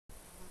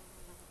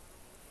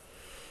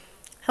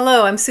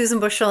Hello, I'm Susan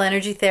Bushell,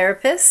 energy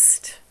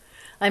therapist.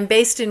 I'm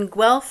based in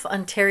Guelph,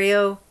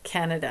 Ontario,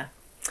 Canada.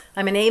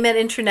 I'm an AMET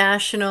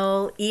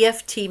International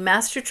EFT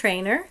Master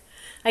Trainer.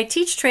 I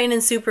teach, train,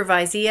 and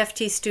supervise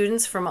EFT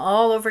students from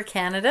all over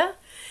Canada,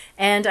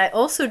 and I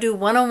also do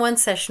one-on-one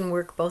session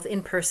work both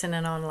in person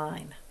and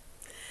online.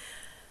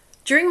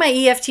 During my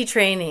EFT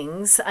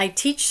trainings, I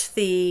teach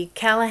the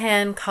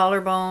Callahan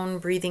collarbone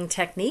breathing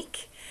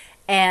technique,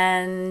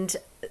 and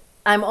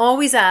I'm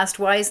always asked,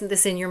 why isn't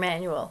this in your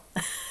manual?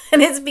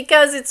 And it's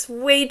because it's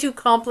way too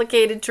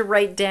complicated to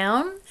write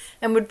down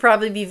and would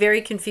probably be very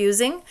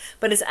confusing,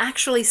 but it's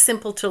actually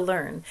simple to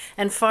learn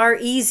and far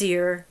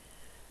easier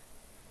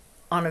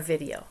on a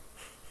video.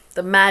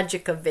 The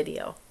magic of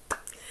video.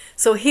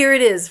 So here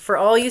it is for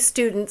all you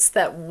students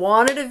that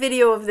wanted a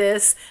video of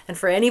this, and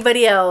for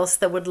anybody else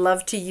that would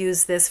love to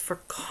use this for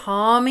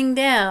calming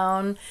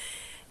down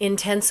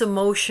intense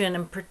emotion,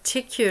 and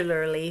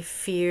particularly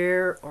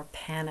fear or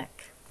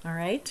panic. All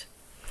right?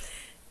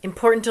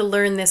 Important to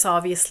learn this,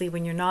 obviously,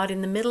 when you're not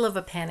in the middle of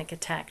a panic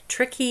attack.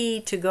 Tricky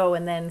to go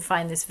and then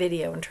find this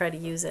video and try to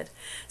use it.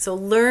 So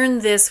learn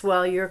this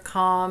while you're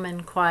calm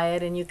and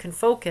quiet and you can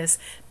focus.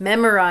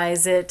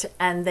 Memorize it,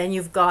 and then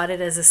you've got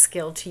it as a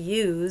skill to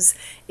use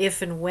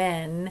if and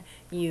when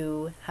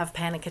you have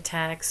panic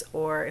attacks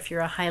or if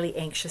you're a highly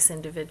anxious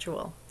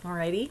individual.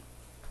 Alrighty?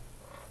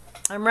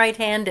 I'm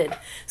right-handed,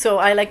 so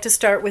I like to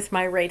start with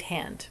my right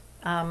hand.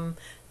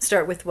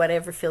 Start with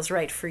whatever feels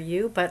right for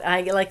you, but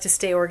I like to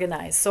stay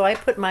organized. So I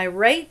put my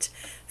right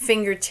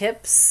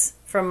fingertips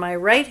from my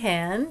right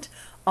hand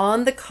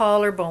on the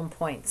collarbone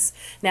points.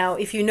 Now,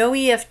 if you know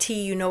EFT,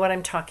 you know what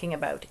I'm talking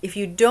about. If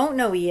you don't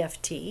know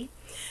EFT,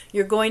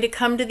 you're going to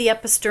come to the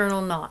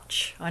episternal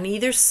notch. On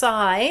either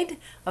side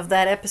of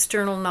that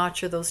episternal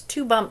notch are those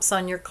two bumps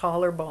on your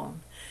collarbone.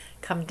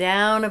 Come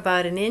down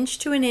about 1 inch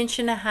to 1.5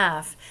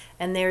 inches,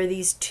 and there are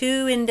these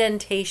two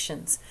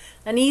indentations.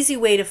 An easy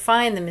way to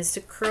find them is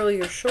to curl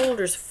your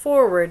shoulders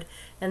forward,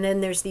 and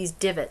then there's these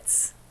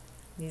divots.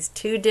 These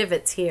two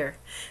divots here.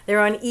 They're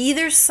on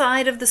either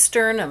side of the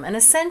sternum, and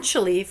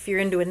essentially, if you're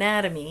into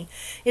anatomy,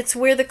 it's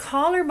where the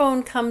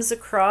collarbone comes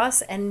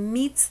across and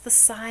meets the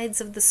sides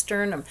of the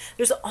sternum.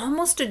 There's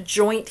almost a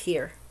joint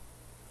here.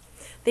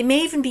 They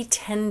may even be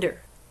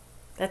tender.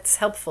 That's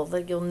helpful,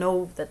 that you'll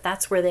know that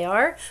that's where they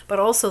are, but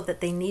also that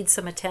they need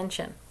some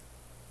attention.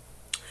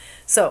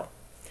 So,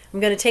 I'm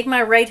going to take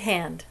my right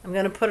hand, I'm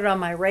going to put it on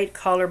my right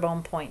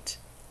collarbone point,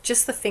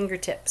 just the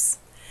fingertips.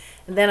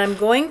 And then I'm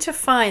going to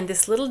find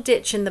this little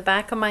ditch in the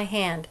back of my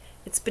hand.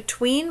 It's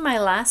between my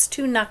last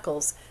two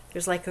knuckles.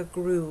 There's like a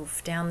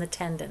groove down the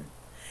tendon.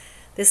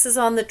 This is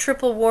on the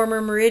triple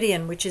warmer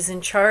meridian, which is in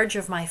charge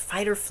of my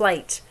fight or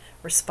flight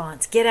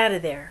response. Get out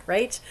of there,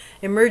 right?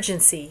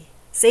 Emergency.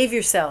 Save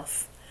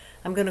yourself.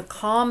 I'm going to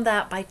calm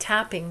that by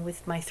tapping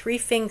with my 3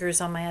 fingers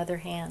on my other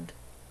hand.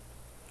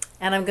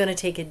 And I'm going to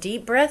take a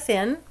deep breath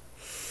in.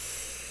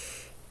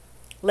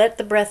 Let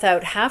the breath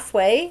out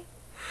halfway.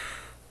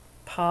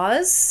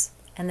 Pause.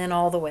 And then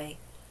all the way.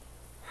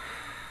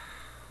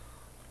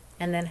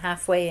 And then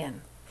halfway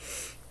in.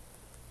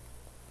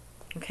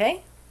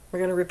 Okay? We're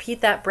going to repeat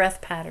that breath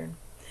pattern.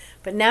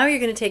 But now you're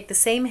going to take the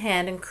same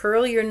hand and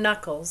curl your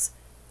knuckles.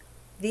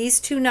 These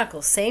 2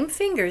 knuckles, same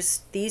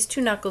fingers, these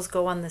 2 knuckles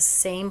go on the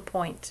same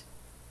point.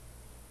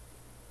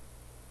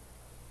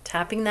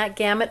 Tapping that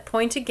gamut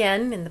point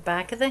again in the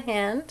back of the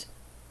hand.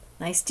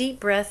 Nice deep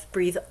breath.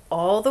 Breathe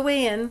all the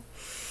way in.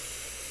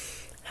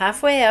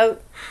 Halfway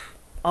out.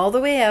 All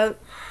the way out.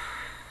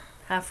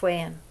 Halfway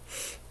in.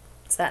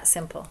 It's that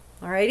simple.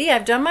 Alrighty,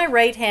 I've done my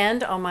right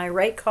hand on my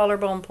right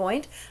collarbone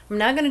point. I'm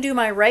now going to do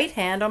my right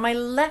hand on my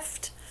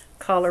left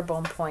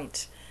collarbone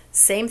point.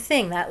 Same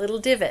thing, that little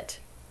divot.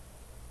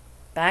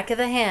 Back of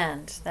the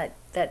hand.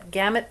 That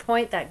gamut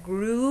point, that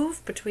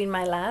groove between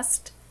my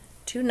last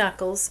 2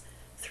 knuckles.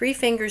 3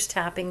 fingers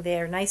tapping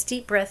there. Nice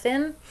deep breath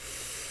in.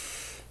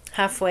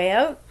 Halfway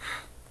out.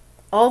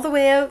 All the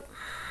way out.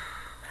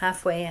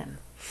 Halfway in.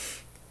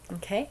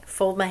 Okay.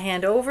 Fold my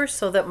hand over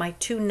so that my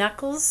 2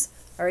 knuckles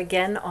are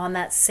again on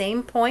that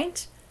same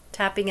point.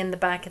 Tapping in the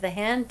back of the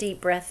hand. Deep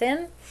breath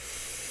in.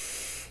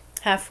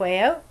 Halfway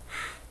out.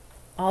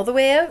 All the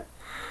way out.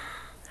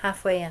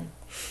 Halfway in.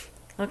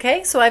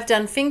 Okay. So I've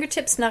done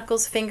fingertips,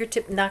 knuckles,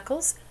 fingertip,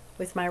 knuckles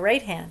with my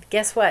right hand.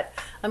 Guess what?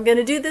 I'm going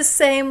to do the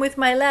same with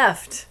my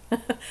left.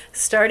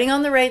 Starting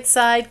on the right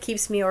side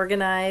keeps me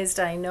organized.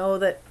 I know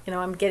that,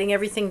 I'm getting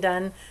everything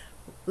done.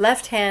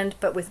 Left hand,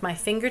 but with my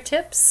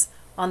fingertips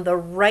on the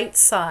right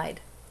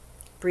side.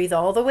 Breathe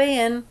all the way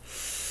in.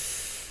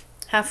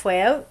 Halfway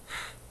out.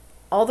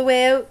 All the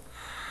way out.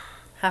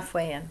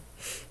 Halfway in.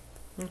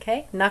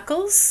 Okay,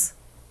 knuckles.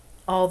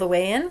 All the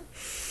way in.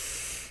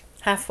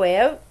 Halfway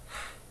out.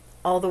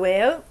 All the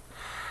way out.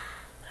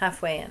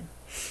 Halfway in.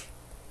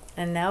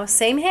 And now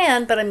same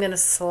hand, but I'm going to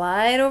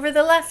slide over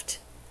the left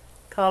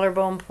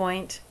collarbone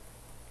point.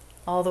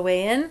 All the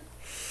way in.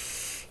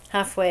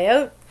 Halfway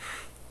out.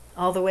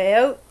 All the way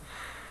out.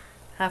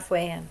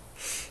 Halfway in.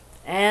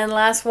 And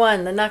last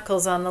one, the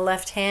knuckles on the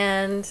left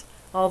hand.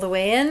 All the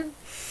way in.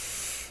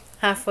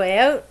 Halfway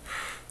out.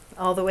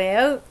 All the way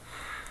out,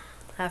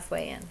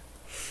 halfway in.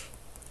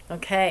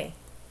 Okay.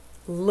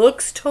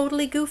 Looks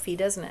totally goofy,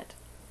 doesn't it?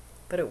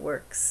 But it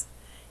works.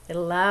 It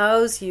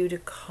allows you to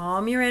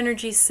calm your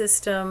energy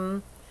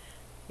system.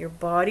 Your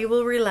body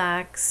will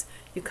relax.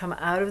 You come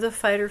out of the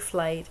fight or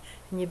flight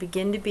and you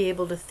begin to be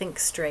able to think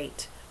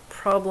straight,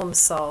 problem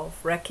solve,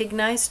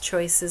 recognize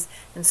choices,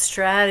 and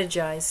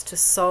strategize to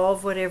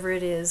solve whatever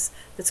it is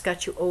that's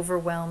got you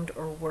overwhelmed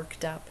or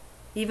worked up.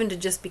 Even to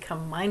just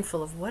become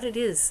mindful of what it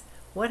is,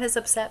 what has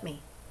upset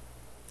me.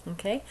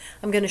 Okay?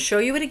 I'm going to show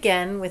you it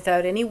again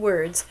without any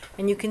words,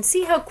 and you can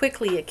see how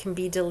quickly it can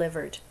be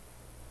delivered.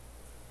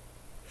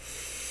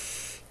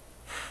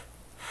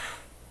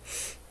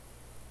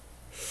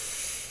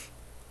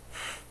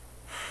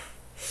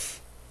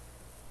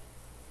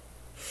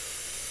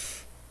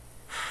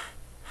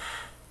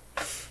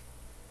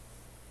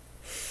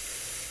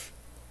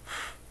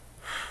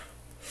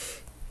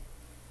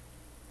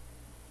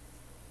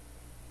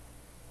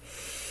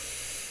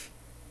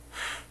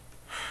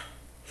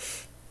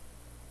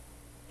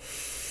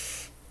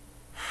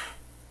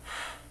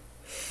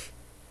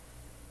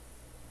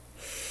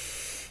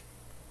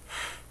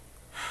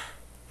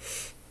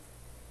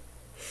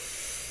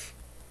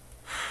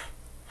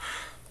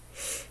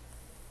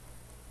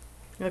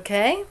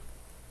 Okay?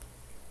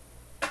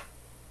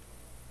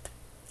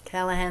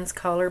 Callahan's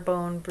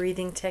collarbone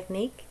breathing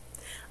technique.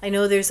 I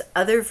know there's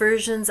other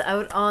versions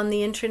out on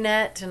the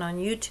internet and on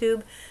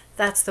YouTube.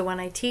 That's the one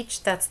I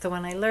teach. That's the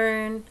one I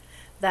learn.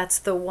 That's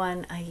the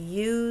one I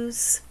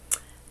use.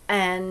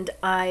 And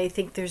I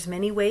think there's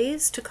many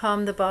ways to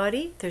calm the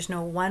body. There's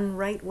no one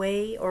right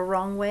way or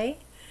wrong way.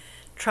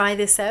 Try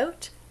this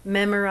out.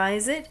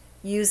 Memorize it.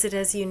 Use it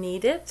as you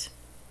need it.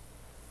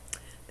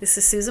 This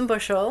is Susan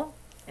Bushell,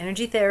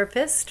 energy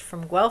therapist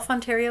from Guelph,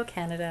 Ontario,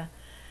 Canada.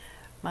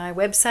 My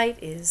website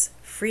is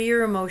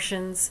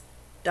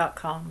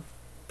freeyoremotions.com.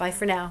 Bye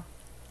for now.